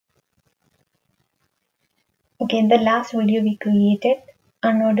Okay, in the last video we created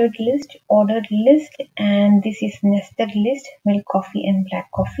unordered list, ordered list, and this is nested list, milk coffee and black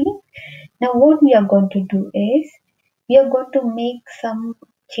coffee. Now what we are going to do is we are going to make some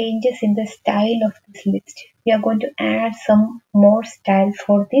changes in the style of this list. We are going to add some more styles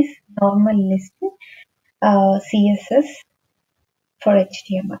for this normal list CSS for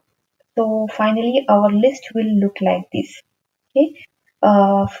HTML. So finally our list will look like this. Okay,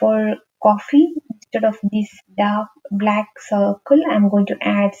 for coffee, instead of this dark black circle, I'm going to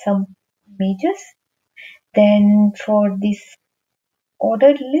add some images. Then for this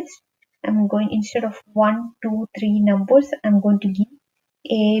ordered list, I'm going, instead of 1, 2, 3 numbers, I'm going to give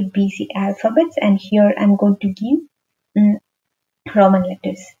A, B, C alphabets, and here I'm going to give mm, Roman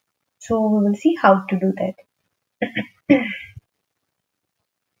letters. So we will see how to do that.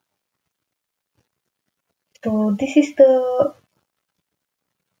 So this is the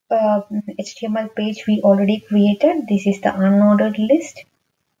HTML page we already created. This is the unordered list,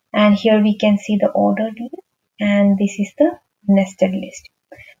 and here we can see the ordered list, and this is the nested list.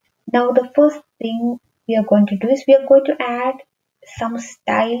 Now the first thing we are going to do is we are going to add some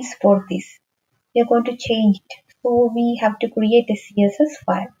styles for this. We are going to change it. So we have to create a CSS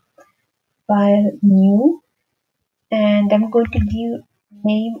file new, and I'm going to give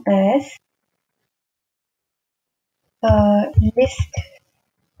name as list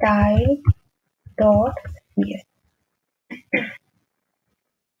style dot cs.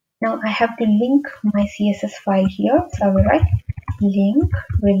 Now I have to link my CSS file here. So I will write link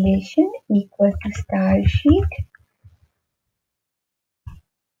relation equal to style sheet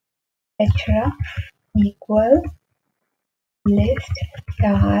href equal list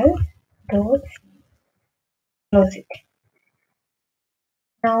style dot close it.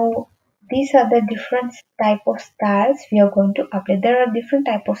 Now these are the different type of styles we are going to apply. There are different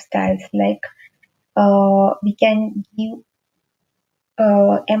type of styles, like we can give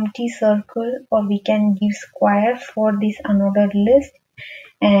empty circle, or we can give square for this unordered list,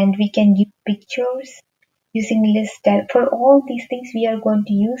 and we can give pictures using list style. For all these things we are going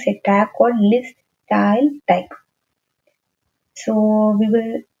to use a tag called list style type. So we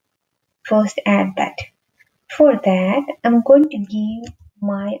will first add that. For that, I'm going to give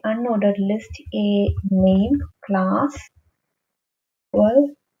my unordered list a name class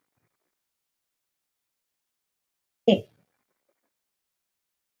equal a.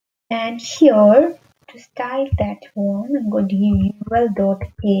 And here to style that one, I'm going to give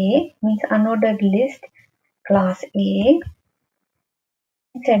ul.a, means unordered list class A.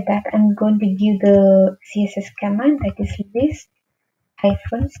 Inside that, I'm going to give the CSS command, that is list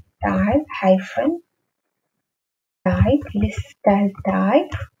hyphen style hyphen type, list style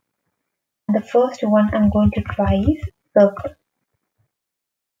type. And the first one I'm going to try is circle.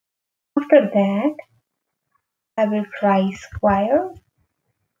 After that, I will try square.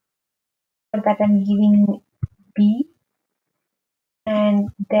 For that, I'm giving B, and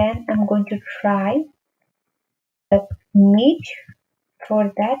then I'm going to try the image.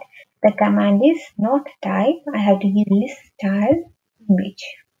 For that, the command is not type. I have to give list style image.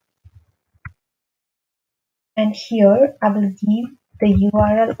 And here I will give the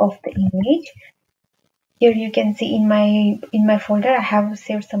URL of the image. Here you can see in my folder I have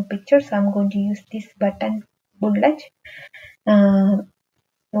saved some pictures, so I'm going to use this button bullet.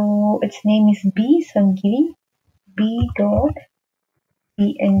 So its name is B, so I'm giving b.png.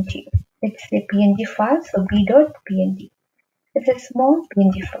 It's a PNG file, so b.png. It's a small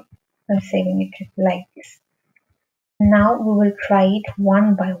PNG file. I'm saving it like this. Now we will try it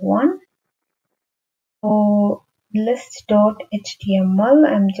one by one. So list.html,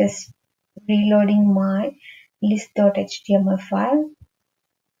 I'm just reloading my list.html file.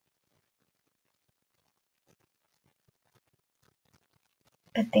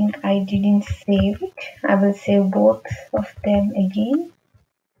 I think I didn't save it. I will save both of them again.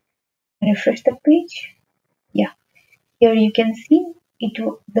 Refresh the page. Yeah, here you can see it.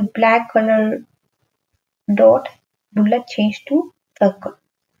 The black color dot bullet changed to circle.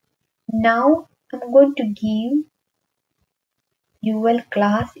 Now I'm going to give ul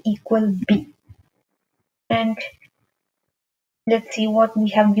class equal b, and let's see what we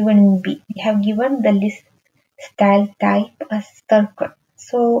have given in b. We have given the list style type as circle.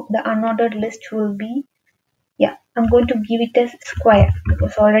 So the unordered list will be, yeah, I'm going to give it as square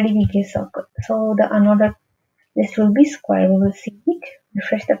because already we gave circle. So the unordered list will be square. We will see it.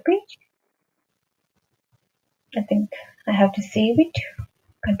 Refresh the page. I think I have to save it.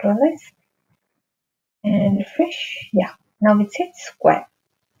 Control S and refresh. Yeah, now it says square.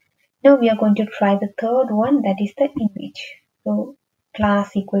 Now we are going to try the third one, that is the image. So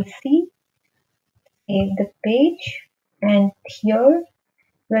class equals C, save the page, and here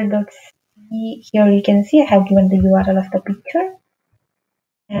we're going to see, here you can see I have given the URL of the picture,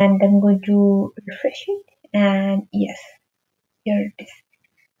 and I'm going to refresh it, and yes, here it is.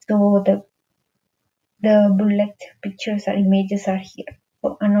 So the bullet pictures or images are here.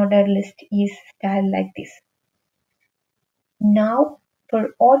 So unordered list is styled like this. Now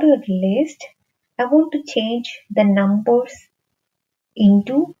for ordered list, I want to change the numbers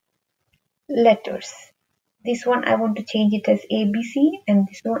into letters. This one I want to change it as ABC, and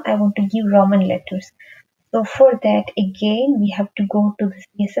this one I want to give Roman letters. So for that, again we have to go to the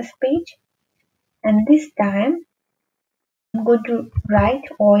CSS page, and this time I'm going to write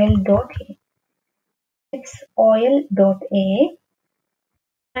oil.a. It's oil.a,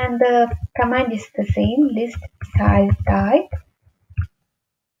 and the command is the same, list style type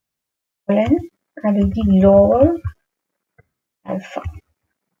colon. I will give lower alpha.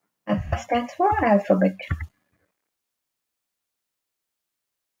 Alpha stands for alphabet.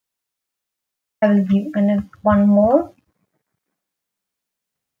 I will give another one more,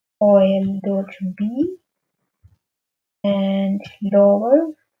 oil.b, and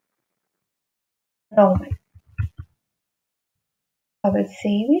lower Roman. I will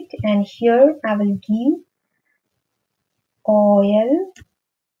save it, and here I will give oil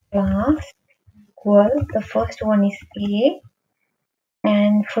class equal, the first one is A,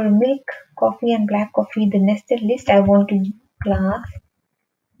 and for milk, coffee and black coffee, the nested list, I want to give class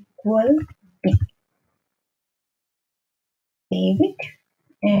equal B. Save it,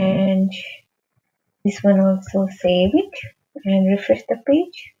 and this one also save it, and refresh the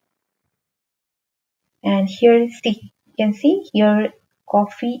page. And here see, you can see here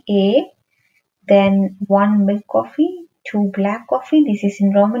coffee A, then 1 milk coffee, 2 black coffee, this is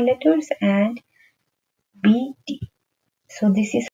in Roman letters, and BT. So this is